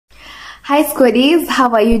Hi Squiddies,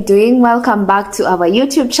 how are you doing? Welcome back to our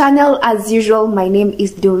YouTube channel. As usual, my name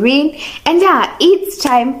is Doreen, and yeah, it's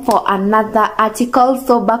time for another article,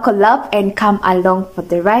 so buckle up and come along for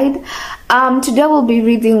the ride. Today we'll be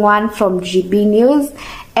reading one from GB News,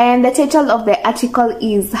 and the title of the article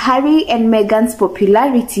is Harry and Meghan's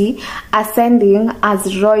popularity ascending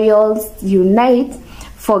as royals unite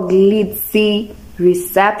for glitzy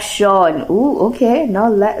reception. Ooh, okay, now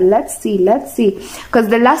let's see, because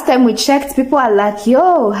the last time we checked, people are like,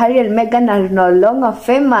 yo, Harry and Meghan are no longer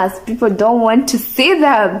famous, people don't want to see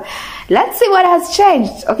them. Let's see what has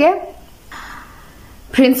changed. Okay,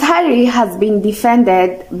 Prince Harry has been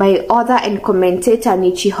defended by author and commentator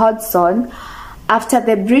Nichi Hodgson after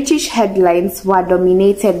the British headlines were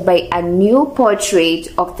dominated by a new portrait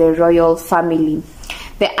of the royal family.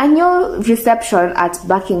 The annual reception at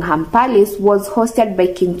Buckingham Palace was hosted by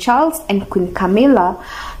King Charles and Queen Camilla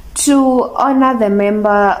to honor the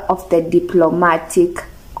member of the diplomatic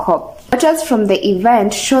corps. Photos from the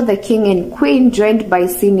event show the King and Queen joined by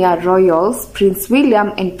senior royals, Prince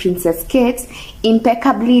William and Princess Kate,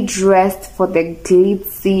 impeccably dressed for the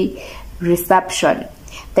glitzy reception.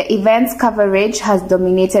 The event's coverage has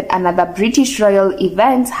dominated another British royal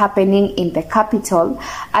event happening in the capital,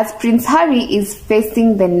 as Prince Harry is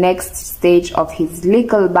facing the next stage of his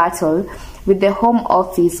legal battle with the Home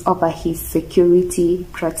Office over his security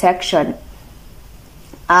protection.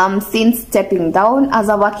 Since stepping down as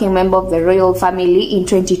a working member of the royal family in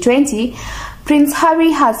 2020, Prince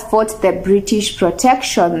Harry has fought the British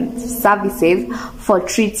Protection Services for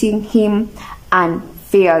treating him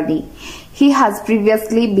unfairly. He has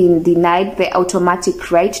previously been denied the automatic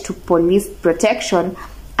right to police protection,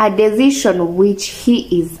 a decision which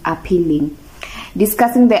he is appealing.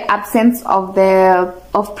 Discussing the absence of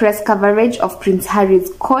press coverage of Prince Harry's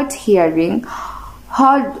court hearing,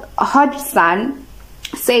 Hodgson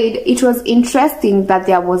said it was interesting that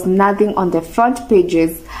there was nothing on the front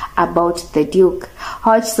pages about the Duke.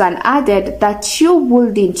 Hodgson added that you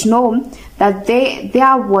wouldn't know that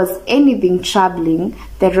there was anything troubling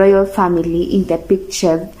the royal family in the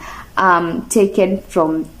pictures taken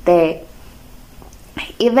from the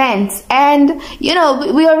events. And you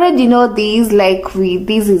know, we already know these,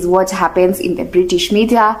 this is what happens in the British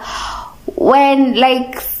media when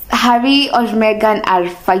Harry or Meghan are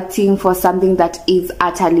fighting for something that is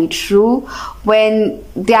utterly true. When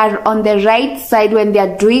they are on the right side, when they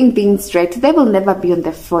are doing things right, they will never be on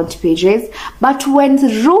the front pages. But when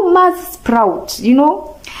rumors sprout,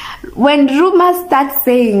 when rumors start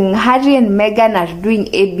saying Harry and Meghan are doing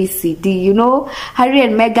ABCD, Harry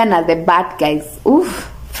and Meghan are the bad guys,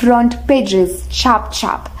 oof, front pages,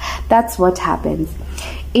 chap. That's what happens.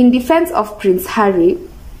 In defense of Prince Harry,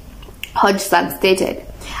 Hodgson stated,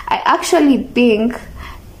 I actually think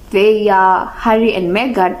Harry and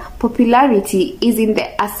Meghan popularity is in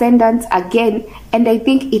the ascendant again, and I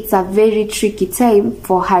think it's a very tricky time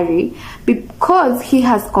for Harry because he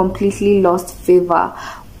has completely lost favor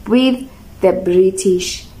with the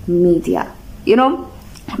British media,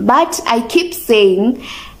 But I keep saying,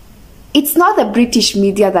 it's not the British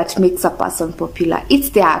media that makes a person popular. It's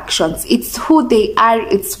their actions. It's who they are.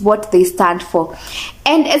 It's what they stand for.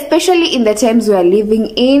 And especially in the times we are living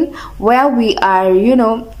in, where we are,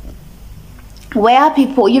 where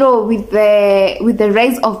people, with the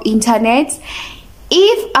rise of internet,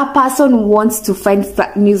 if a person wants to find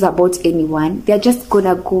news about anyone, they're just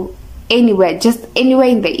gonna go anywhere, just anywhere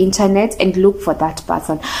in the internet and look for that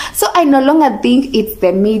person. So I no longer think it's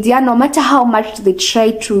the media, no matter how much they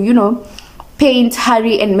try to, paint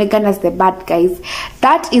Harry and Meghan as the bad guys.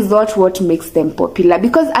 That is not what makes them popular,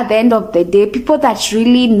 because at the end of the day, people that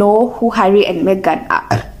really know who Harry and Meghan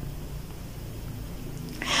are,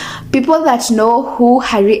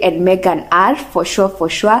 for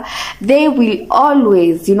sure, they will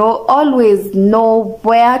always, always know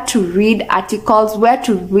where to read articles, where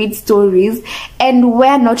to read stories, and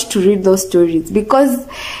where not to read those stories. Because,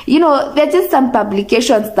 there are just some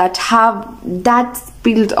publications that have that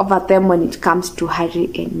spilled over them when it comes to Harry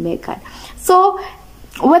and Meghan. So,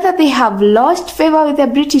 whether they have lost favor with the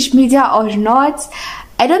British media or not,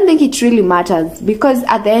 I don't think it really matters, because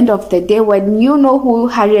at the end of the day, when you know who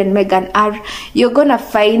Harry and Meghan are, you're gonna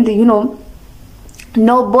find,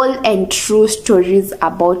 noble and true stories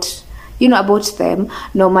about them,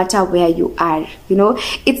 no matter where you are.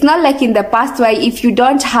 It's not like in the past where if you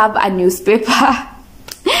don't have a newspaper,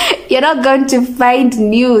 you're not going to find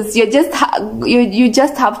news. You just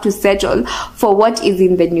have to settle for what is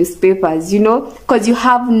in the newspapers, because you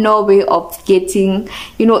have no way of getting,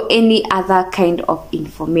 any other kind of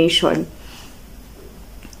information.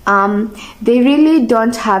 They really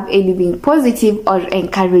don't have anything positive or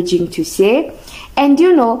encouraging to say. And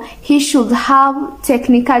he should have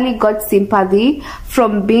technically got sympathy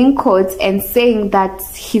from being caught and saying that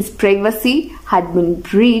his privacy had been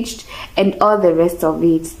breached and all the rest of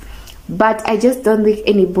it. But I just don't think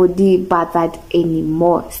anybody bothered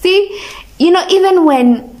anymore. See, even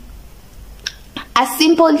when a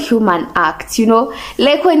simple human act,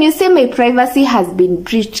 like when you say my privacy has been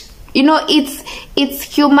breached, it's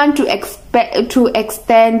human to extend,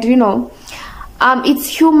 it's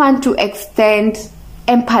human to extend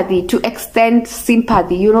empathy, to extend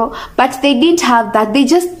sympathy, but they didn't have that. They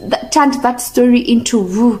just turned that story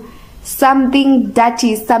into something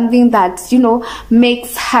dirty, something that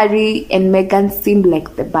makes Harry and Meghan seem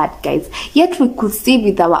like the bad guys. Yet we could see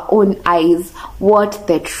with our own eyes what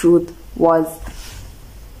the truth was.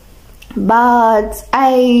 But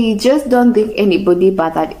I just don't think anybody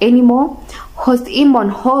bothered anymore. Host Eamon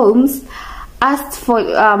Holmes asked for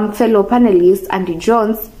fellow panelist Andy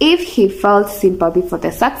Jones if he felt sympathy for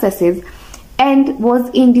the successes and was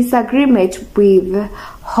in disagreement with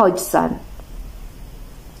Hodgson.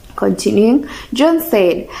 Continuing, Jones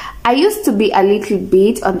said, I used to be a little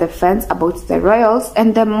bit on the fence about the royals,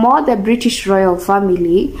 and the more the British royal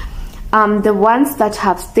family, the ones that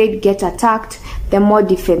have stayed, get attacked, the more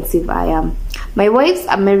defensive I am. My wife's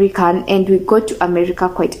American and we go to America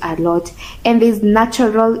quite a lot, and there's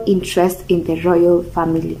natural interest in the royal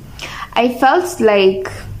family. I felt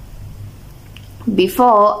like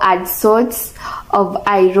before I'd sort of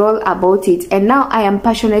eye roll about it, and now I am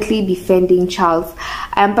passionately defending Charles.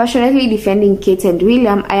 I am passionately defending Kate and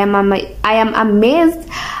William. I am amazed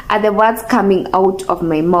at the words coming out of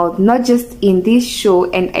my mouth, not just in this show,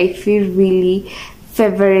 and I feel really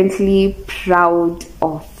fervently proud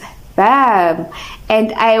of them.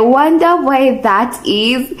 And I wonder why that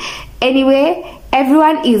is. Anyway,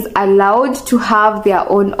 everyone is allowed to have their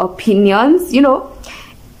own opinions.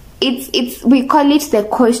 It's we call it the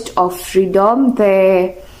cost of freedom.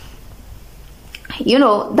 That's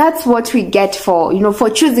what we get for for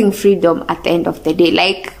choosing freedom at the end of the day,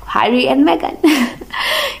 like Harry and Meghan.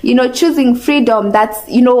 Choosing freedom, that's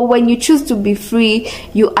when you choose to be free,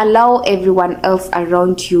 you allow everyone else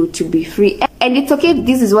around you to be free. And it's okay if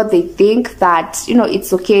this is what they think, that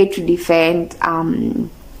it's okay to defend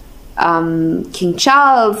King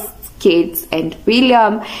Charles, Kate and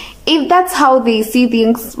William. If that's how they see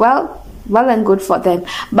things, well and good for them.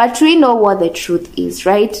 But we know what the truth is,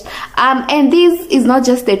 right? And this is not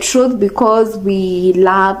just the truth because we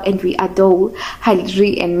love and we adore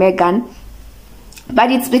Harry and Meghan, but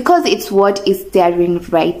it's because it's what is staring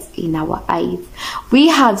right in our eyes. We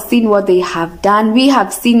have seen what they have done. We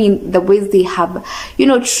have seen in the ways they have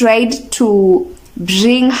tried to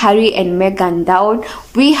bring Harry and Meghan down.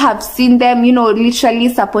 We have seen them literally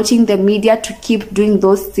supporting the media to keep doing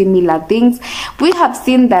those similar things. We have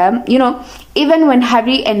seen them even when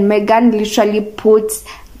Harry and Meghan literally put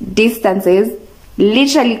distances,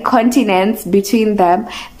 literally continents between them,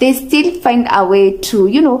 they still find a way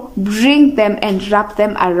to bring them and wrap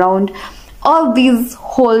them around all this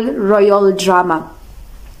whole royal drama.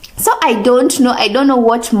 So I don't know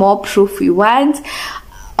what more proof we want,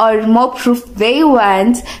 or more proof they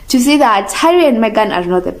want to see that Harry and Meghan are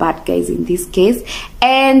not the bad guys in this case.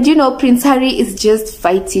 And Prince Harry is just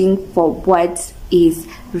fighting for what is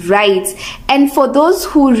right. And for those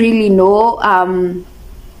who really know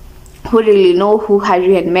who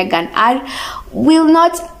Harry and Meghan are, will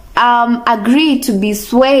not agree to be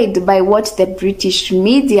swayed by what the British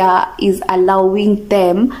media is allowing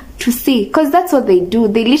them to see, because that's what they do.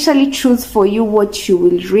 They literally choose for you what you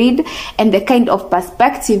will read and the kind of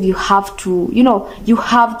perspective you have to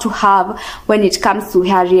have when it comes to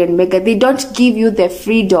Harry and Meghan. They don't give you the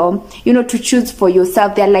freedom to choose for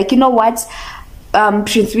yourself. They're like, what,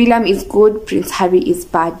 Prince William is good, Prince Harry is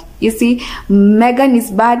bad. You see, Meghan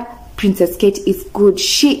is bad, Princess Kate is good,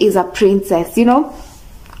 she is a princess.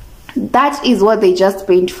 That is what they just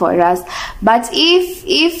paint for us. But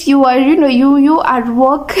if you are you are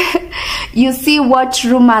woke, you see what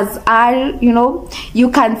rumors are.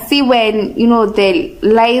 You can see when the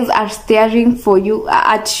lies are staring for you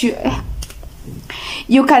at you.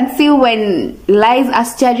 You can see when lies are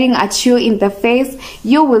staring at you in the face.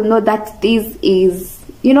 You will know that this is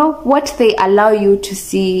what they allow you to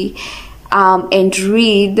see and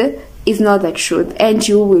read is not the truth, and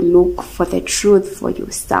you will look for the truth for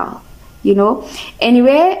yourself.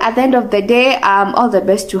 Anyway, at the end of the day, all the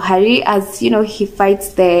best to Harry as he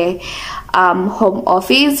fights the Home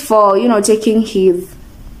Office for taking his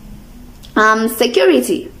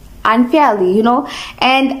security. unfairly, you know.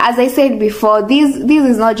 And as I said before, this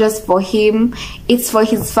is not just for him, it's for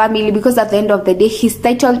his family, because at the end of the day his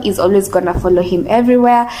title is always gonna follow him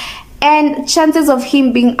everywhere, and chances of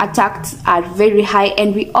him being attacked are very high,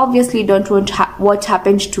 and we obviously don't want what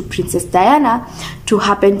happened to Princess Diana to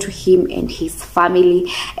happen to him and his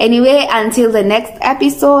family. Anyway, until the next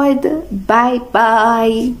episode, bye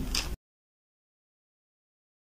bye.